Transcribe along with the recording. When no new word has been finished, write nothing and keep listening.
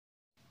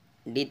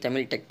D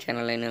Tamil tech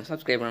சேனலை இன்னும்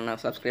subscribe பண்ணலாம்,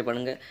 சப்ஸ்கிரைப்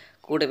பண்ணுங்கள்.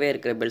 கூடவே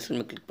இருக்கிற பெல்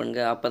சிம்பல் கிளிக்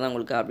பண்ணுங்கள். அப்போ தான்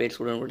உங்களுக்கு அப்டேட்ஸ்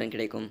உடனுக்குடன்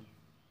கிடைக்கும்.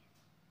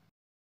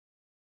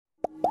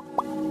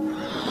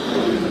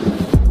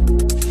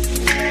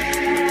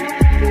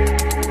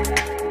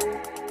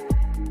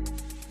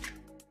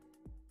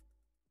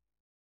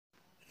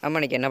 நம்ம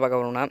இன்றைக்கி என்ன பார்க்க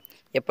போகிறோம்னா,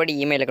 எப்படி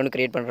இமெயில் அக்கௌண்ட்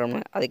க்ரியேட்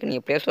பண்ணுறோம்னா, அதுக்கு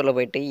நீங்கள் ப்ளே ஸ்டோரில்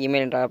போய்ட்டு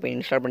இமெயில் ஆப்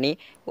இன்ஸ்டால் பண்ணி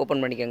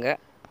ஓப்பன் பண்ணிக்கோங்க.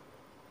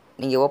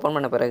 நீங்கள் ஓப்பன்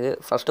பண்ண பிறகு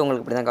ஃபஸ்ட்டு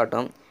உங்களுக்கு இப்படி தான்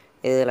காட்டும்.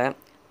 இதில்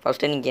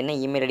ஃபஸ்ட்டு நீங்கள் என்ன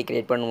இமெயில் ஐடி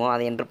க்ரியேட் பண்ணுமோ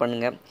அதை என்ட்ரு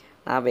பண்ணுங்கள்.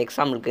 நான் இப்போ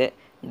எக்ஸாம்பிளுக்கு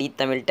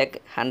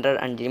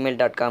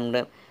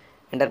dtamiltech100@gmail.comனு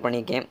என்டர்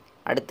பண்ணியிருக்கேன்.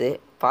 அடுத்து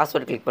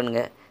பாஸ்வேர்டு கிளிக்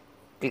பண்ணுங்கள்.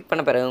 கிளிக்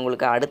பண்ண பிறகு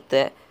உங்களுக்கு அடுத்த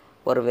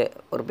ஒரு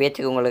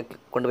பேஜுக்கு உங்களை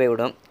கொண்டு போய்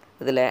விடும்.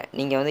 இதில்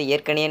நீங்கள் வந்து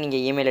ஏற்கனவே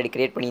நீங்கள் இமெயில் ஐடி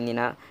க்ரியேட்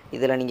பண்ணியிருந்தீங்கன்னா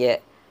இதில் நீங்கள்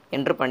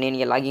என்ட்ரு பண்ணி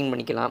நீங்கள் லாகின்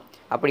பண்ணிக்கலாம்.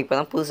 அப்படி இப்போ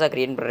தான் புதுசாக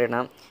க்ரியேட்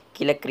பண்ணுறேன்னா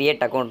கீழே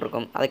க்ரியேட் அக்கௌண்ட்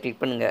இருக்கும், அதை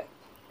கிளிக் பண்ணுங்கள்.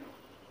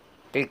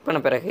 கிளிக் பண்ண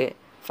பிறகு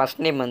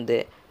ஃபஸ்ட் நேம் வந்து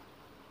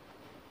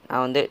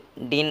நான் வந்து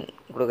டீன்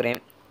கொடுக்குறேன்.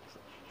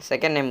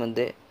 செகண்ட் நேம்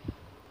வந்து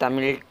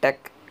தமிழ்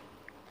டெக்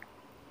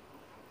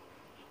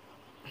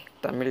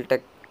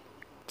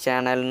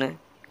சேனல்னு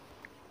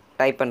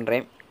டைப்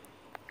பண்ணுறேன்.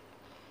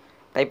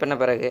 டைப் பண்ண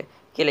பிறகு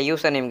கீழே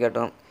யூசர் நேம்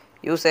கேட்டோம்.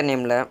 யூசர்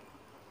நேமில்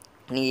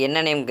நீங்கள் என்ன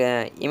நேம்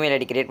இமெயில்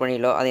ஐடி க்ரியேட்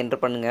பண்ணீங்களோ அதை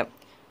என்ட்ரு பண்ணுங்கள்.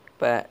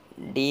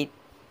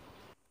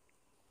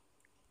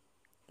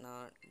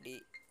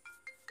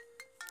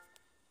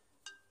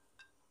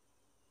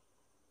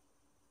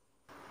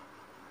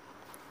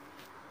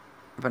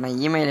 இப்போ நான்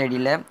இமெயில்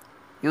ஐடியில்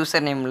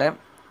யூசர் நேமில்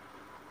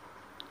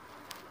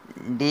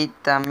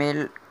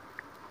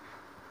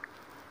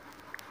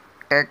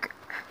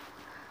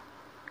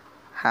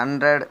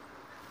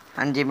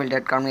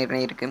dtamiltech100@gmail.com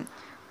ஏற்கனவே இருக்குது.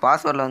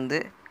 பாஸ்வேர்டில் வந்து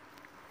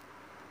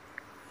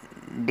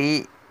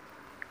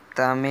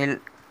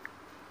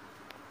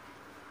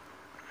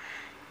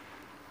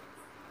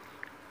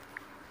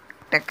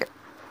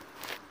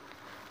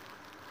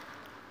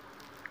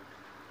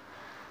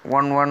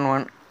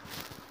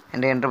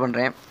என்று என்ட்ரு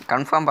பண்ணுறேன்.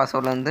 கன்ஃபார்ம்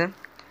பாஸ்வேர்டில் வந்து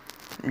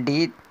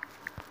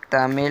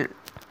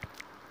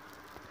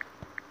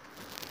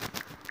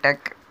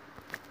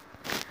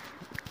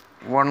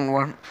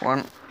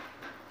dtamiltech111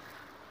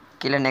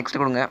 கீழே நெக்ஸ்ட்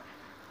கொடுங்க.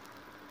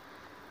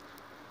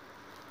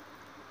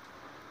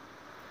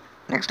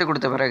 நெக்ஸ்ட்டு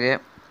கொடுத்த பிறகு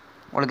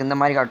உங்களுக்கு இந்த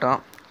மாதிரி காட்டும்.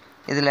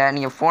 இதில்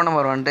நீங்கள் ஃபோன்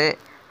நம்பர் வந்து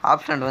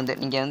ஆப்ஷனல் வந்து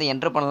நீங்கள் வந்து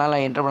என்ட்ரு பண்ணலாம், இல்லை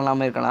என்ட்ரு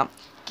பண்ணாமல் இருக்கலாம்.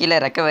 கீழே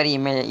ரெக்கவரி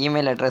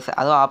இமெயில் அட்ரஸ்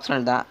அதுவும்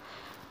ஆப்ஷனல் தான்.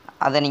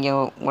 அதை நீங்கள்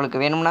உங்களுக்கு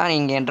வேணும்னா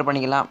நீங்கள் என்ட்ரு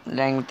பண்ணிக்கலாம்,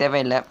 இல்லை எங்களுக்கு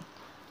தேவையில்லை.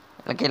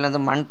 கீழே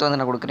வந்து மந்த் வந்து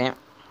நான் கொடுக்குறேன்.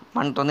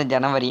 மந்த் வந்து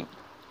ஜனவரி.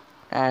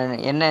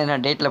 என்ன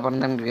டேட்டில்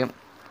பிறந்தேன்னு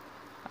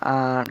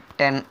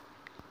 10.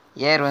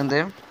 இயர் வந்து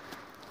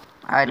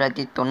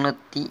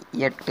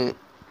 1998.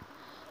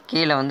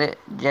 கீழே வந்து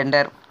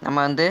ஜெண்டர் நம்ம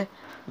வந்து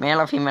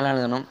மேலாக ஃபீமேலாக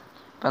எழுதணும்.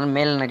 இப்போ வந்து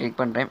மேல் நான்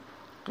கிளிக் பண்ணுறேன்.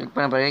 கிளிக்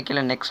பண்ண பிறகு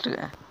கீழே நெக்ஸ்ட்டு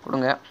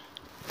கொடுங்க.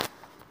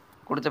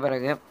 கொடுத்த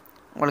பிறகு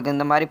உங்களுக்கு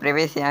இந்த மாதிரி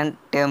ப்ரைவேசி அண்ட்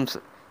டேர்ம்ஸ்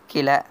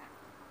கீழே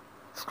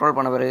ஸ்க்ரோல்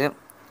பண்ண பிறகு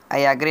ஐ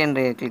அக்ரி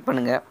என்று கிளிக்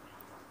பண்ணுங்கள்.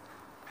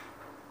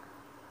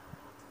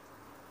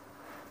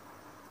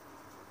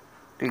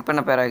 கிளிக்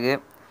பண்ண பிறகு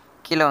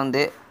கீழே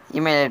வந்து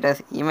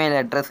இமெயில்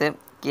அட்ரஸு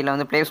கீழே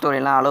வந்து ப்ளே ஸ்டோர்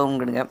எல்லாம்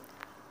அலோவுன்னு கொடுங்க.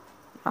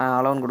 நான்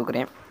அலோவுன்னு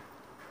கொடுக்குறேன்.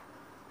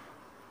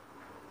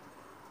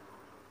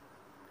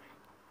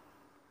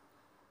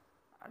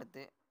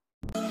 அடுத்து